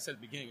 Everyone, like I said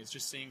at the beginning, is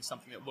just seeing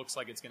something that looks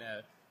like it's going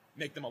to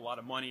make them a lot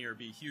of money or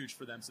be huge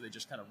for them, so they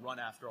just kind of run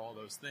after all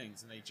those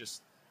things, and they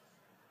just,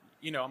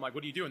 I'm like,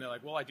 what do you do? And they're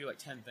like, well, I do like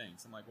 10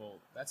 things. I'm like, well,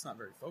 that's not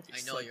very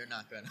focused. I know you're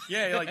not going to.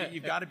 Yeah, like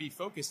you've got to be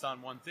focused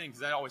on one thing,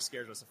 because that always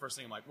scares us. The first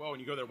thing I'm like, whoa,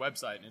 and you go to their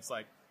website, and it's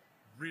like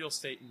real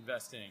estate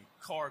investing,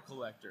 car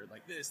collector,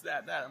 like this,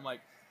 that. I'm like,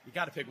 you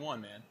got to pick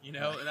one, man.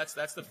 And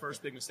that's the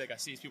first big mistake I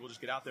see is people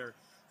just get out there.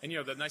 And,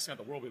 the nice thing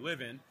about the world we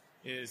live in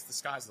is the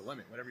sky's the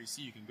limit. Whatever you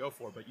see, you can go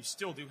for. But you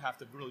still do have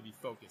to really be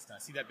focused. And I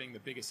see that being the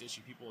biggest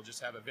issue. People will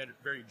just have a very,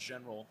 very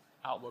general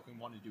outlook and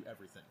want to do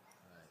everything.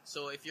 Right.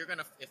 So if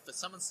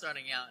someone's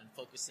starting out and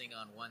focusing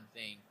on one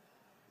thing,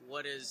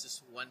 what is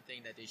just one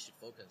thing that they should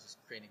focus on? Just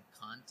creating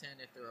content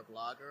if they're a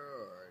blogger,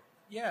 or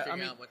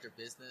figuring out what their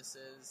business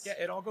is? Yeah,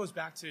 it all goes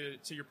back to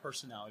your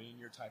personality and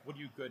your type. What are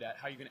you good at?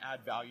 How are you going to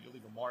add value to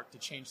leave a mark, to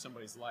change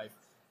somebody's life?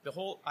 The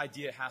whole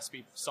idea has to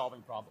be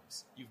solving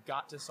problems. You've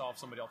got to solve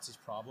somebody else's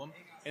problem.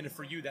 And if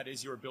for you that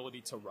is your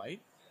ability to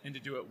write and to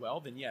do it well,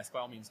 then yes, by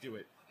all means do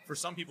it. For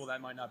some people,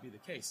 that might not be the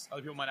case.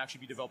 Other people might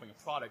actually be developing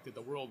a product that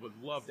the world would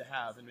love to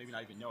have and maybe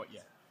not even know it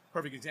yet.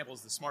 Perfect example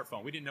is the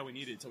smartphone. We didn't know we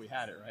needed it until we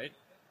had it, right?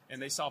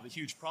 And they solved a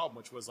huge problem,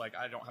 which was like,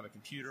 I don't have a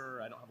computer,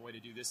 I don't have a way to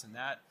do this and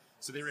that.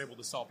 So they were able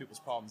to solve people's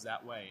problems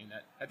that way. And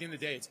at the end of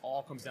the day, it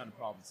all comes down to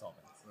problem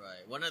solving.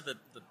 Right. One of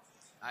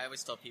I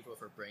always tell people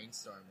for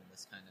brainstorming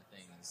this kind of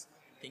thing is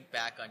think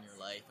back on your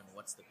life and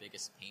what's the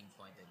biggest pain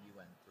point that you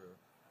went through,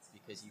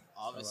 because you've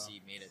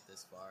obviously made it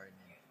this far. And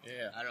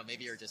I don't know,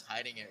 maybe you're just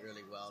hiding it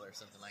really well or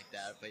something like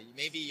that. But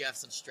maybe you have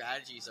some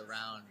strategies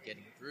around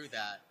getting through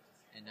that,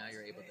 and now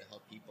you're able to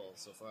help people.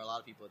 So for a lot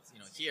of people, it's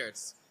here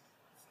it's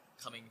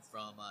coming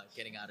from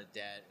getting out of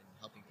debt and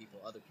helping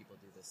other people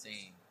do the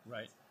same.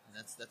 Right. And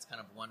that's kind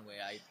of one way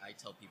I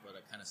tell people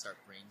to kind of start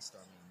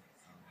brainstorming.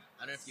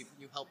 I don't know if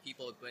you help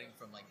people going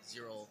from like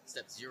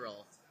step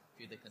zero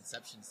through the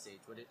conception stage.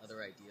 What are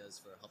other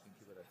ideas for helping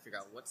people to figure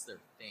out what's their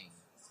thing?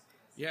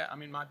 Yeah, I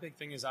mean, my big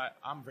thing is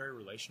I'm very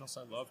relational,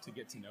 so I love to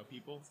get to know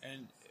people.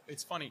 And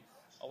it's funny,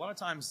 a lot of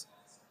times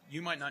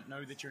you might not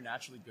know that you're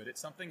naturally good at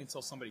something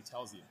until somebody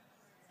tells you.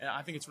 And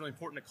I think it's really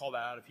important to call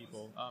that out of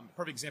people.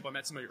 Perfect example, I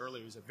met somebody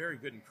earlier who's a very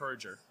good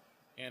encourager.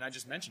 And I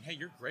just mentioned, hey,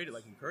 you're great at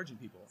like encouraging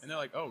people. And they're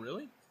like, oh,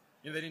 really?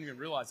 They didn't even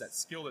realize that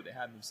skill that they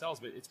had in themselves,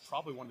 but it's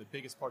probably one of the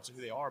biggest parts of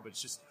who they are, but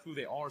it's just who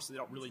they are, so they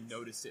don't really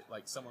notice it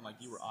like someone like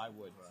you or I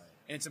would. Right.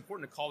 And it's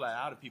important to call that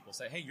out of people.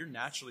 Say, hey, you're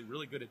naturally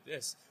really good at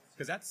this,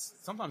 because that's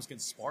sometimes can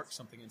spark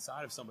something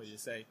inside of somebody to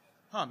say,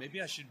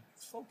 maybe I should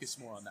focus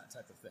more on that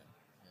type of thing.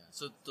 Yeah.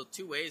 So the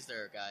two ways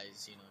there,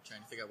 guys,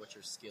 trying to figure out what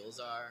your skills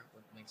are,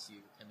 what makes you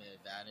kind of an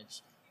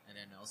advantage, and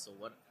then also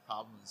what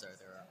problems are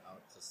there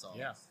out to solve.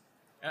 Yeah.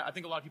 And I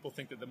think a lot of people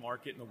think that the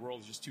market and the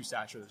world is just too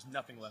saturated. There's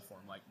nothing left for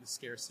them, like the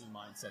scarcity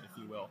mindset, if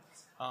you will.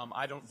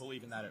 I don't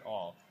believe in that at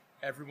all.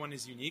 Everyone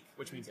is unique,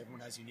 which means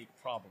everyone has unique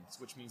problems,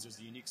 which means there's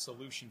a unique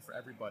solution for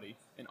everybody.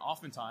 And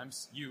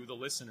oftentimes, you, the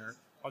listener,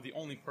 are the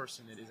only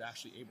person that is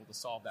actually able to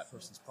solve that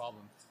person's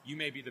problem. You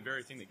may be the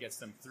very thing that gets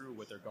them through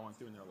what they're going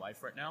through in their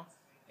life right now.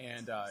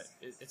 And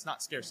it's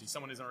not scarcity.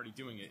 Someone isn't already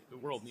doing it. The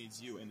world needs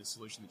you and the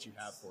solution that you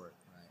have for it.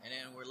 Right. And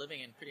then we're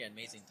living in pretty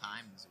amazing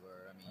times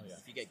where,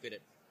 if you get good at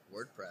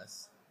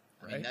WordPress,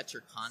 that's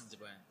your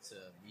conduit to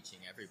reaching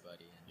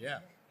everybody.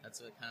 And that's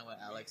what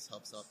Alex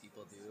helps out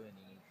people do, and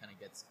he kind of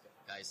gets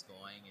guys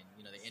going.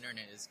 And, the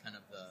internet is kind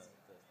of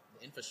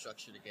the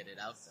infrastructure to get it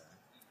out there.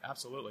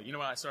 Absolutely.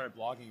 When I started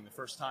blogging, the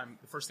first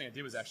thing I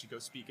did was actually go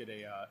speak at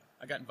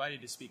I got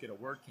invited to speak at a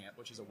WordCamp,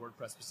 which is a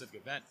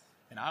WordPress-specific event,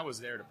 and I was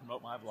there to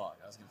promote my blog.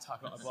 I was going to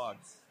talk about my blog.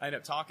 I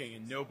ended up talking,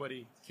 and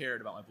nobody cared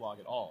about my blog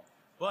at all.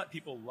 But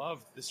people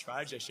loved the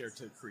strategy I shared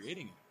to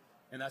creating it.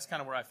 And that's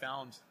kind of where I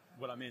found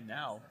what I'm in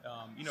now.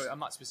 I'm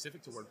not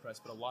specific to WordPress,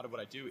 but a lot of what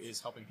I do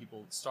is helping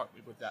people start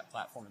with that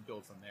platform and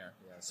build from there.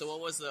 Yeah. So what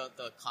was the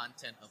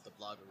content of the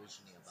blog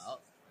originally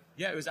about?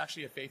 Yeah, it was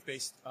actually a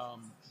faith-based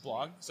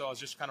blog. So I was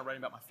just kind of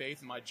writing about my faith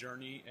and my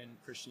journey in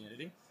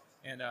Christianity.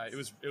 And it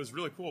was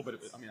really cool, but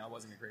I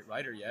wasn't a great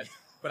writer yet.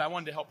 But I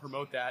wanted to help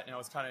promote that, and I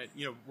was kind of,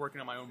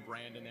 working on my own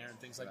brand in there and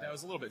things like that. I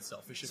was a little bit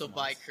selfish. So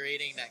by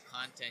creating that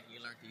content,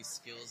 you learned these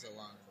skills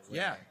along the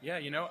way. Yeah.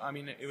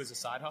 It was a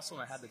side hustle,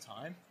 and I had the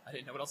time. I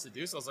didn't know what else to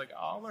do, so I was like,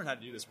 I'll learn how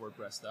to do this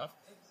WordPress stuff.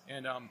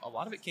 And a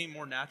lot of it came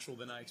more natural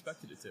than I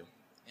expected it to.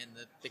 And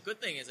the good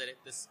thing is that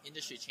this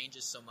industry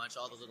changes so much.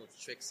 All the little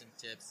tricks and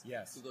tips,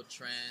 yes. Google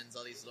Trends,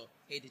 all these little,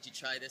 hey, did you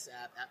try this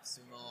app,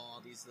 AppSumo,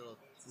 all these little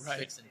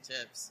tricks and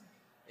tips.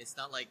 It's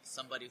not like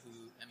somebody who,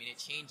 it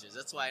changes.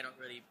 That's why I don't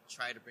really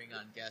try to bring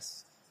on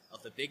guests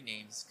of the big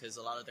names, because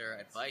a lot of their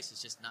advice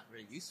is just not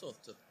really useful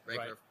to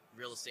regular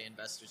real estate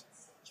investors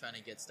trying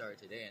to get started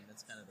today, and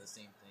that's kind of the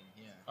same thing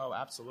here. Oh,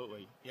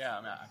 absolutely. Yeah,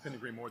 I couldn't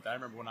agree more with that. I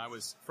remember when I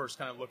was first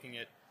kind of looking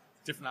at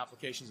different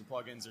applications and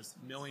plugins, there's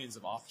millions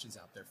of options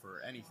out there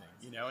for anything,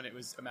 and it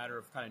was a matter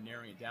of kind of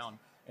narrowing it down.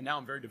 And now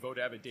I'm very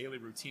devoted. I have a daily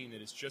routine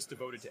that is just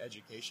devoted to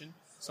education.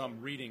 So I'm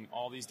reading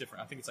all these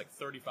different, I think it's like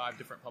 35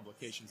 different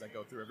publications I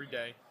go through every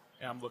day.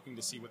 And I'm looking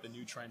to see what the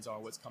new trends are,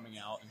 what's coming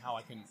out, and how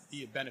I can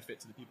be a benefit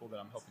to the people that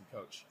I'm helping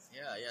coach.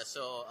 Yeah.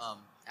 So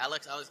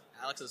Alex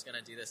was going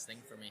to do this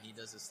thing for me. He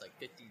does this like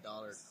 $50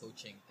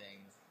 coaching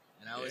thing.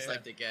 And I always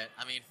like to get,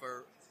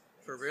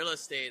 for real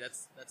estate,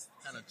 that's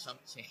kind of chump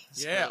change.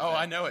 Yeah. Oh,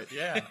 I know it.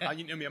 Yeah.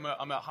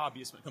 I'm a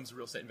hobbyist when it comes to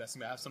real estate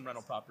investing. I have some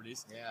rental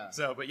properties. Yeah.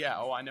 So, but yeah.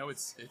 Oh, I know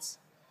it's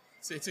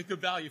a good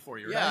value for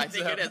you, right? Yeah, I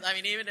think it is.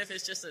 Even if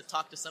it's just to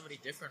talk to somebody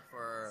different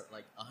for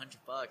like $100,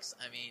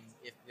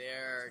 if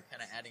they're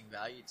kind of adding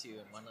value to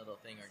in one little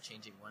thing or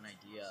changing one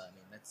idea,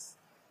 that's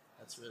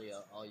really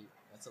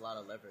that's a lot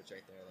of leverage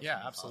right there.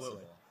 Yeah, absolutely.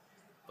 Possible.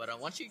 But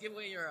why don't you give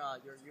away your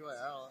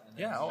URL? And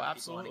then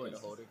absolutely. Get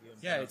a hold of you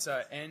it's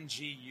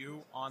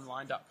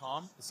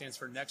nguonline.com. It stands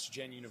for Next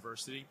Gen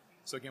University.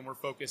 So again, we're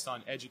focused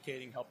on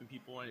educating, helping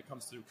people when it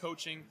comes through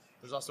coaching.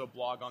 There's also a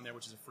blog on there,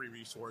 which is a free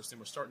resource, and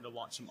we're starting to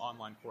launch some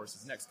online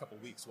courses. Next couple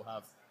of weeks, we'll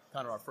have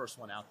kind of our first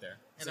one out there.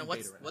 And then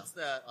what's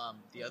the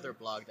other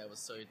blog that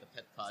was the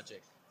Pet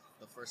Project?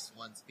 The first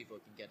ones people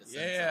can get a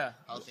sense of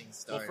how things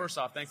start. Well, first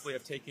off, thankfully,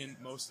 I've taken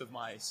most of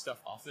my stuff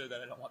off there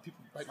that I don't want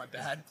people to write my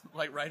bad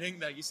writing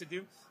that I used to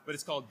do. But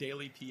it's called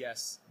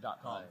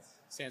dailyps.com. Right.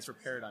 Stands for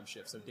Paradigm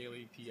Shift, so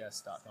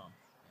dailyps.com.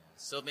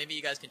 So maybe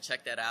you guys can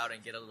check that out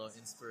and get a little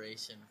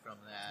inspiration from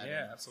that.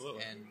 Yeah,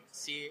 absolutely. And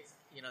see,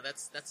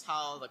 that's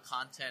how the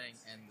content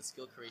and the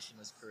skill creation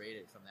was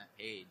created from that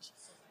page.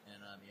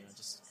 And,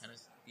 just kind of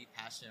be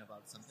passionate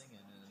about something,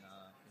 and then,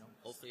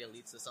 hopefully it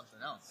leads to something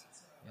else.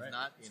 If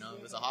not,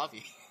 it was a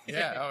hobby.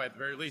 Yeah, at the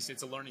very least,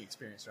 it's a learning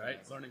experience, right?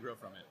 Yeah. Learn and grow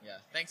from it. Yeah.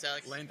 Thanks,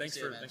 Alex. Lane, thanks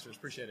for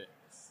appreciate it.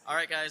 All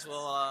right, guys.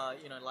 Well,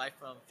 live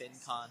from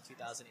FinCon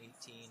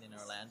 2018 in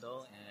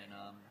Orlando, and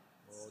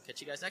we'll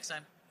catch you guys next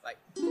time. Bye.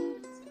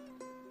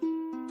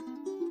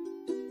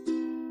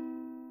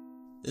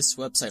 This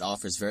website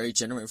offers very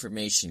general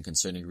information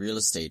concerning real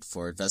estate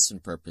for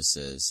investment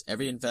purposes.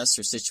 Every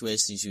investor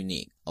situation is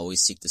unique.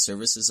 Always seek the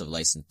services of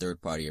licensed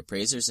third-party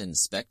appraisers and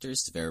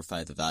inspectors to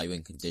verify the value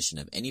and condition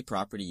of any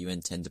property you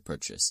intend to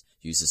purchase.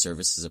 Use the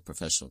services of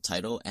professional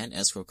title and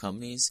escrow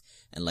companies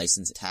and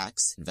licensed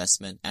tax,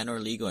 investment, and or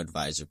legal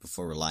advisor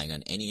before relying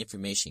on any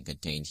information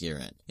contained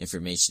herein.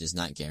 Information is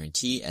not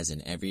guaranteed, as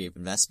in every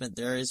investment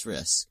there is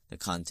risk. The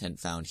content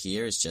found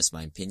here is just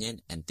my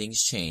opinion, and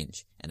things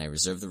change, and I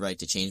reserve the right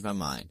to change my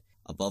mind.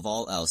 Above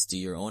all else, do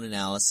your own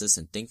analysis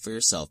and think for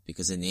yourself,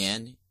 because in the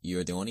end, you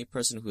are the only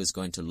person who is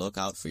going to look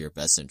out for your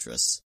best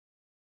interests.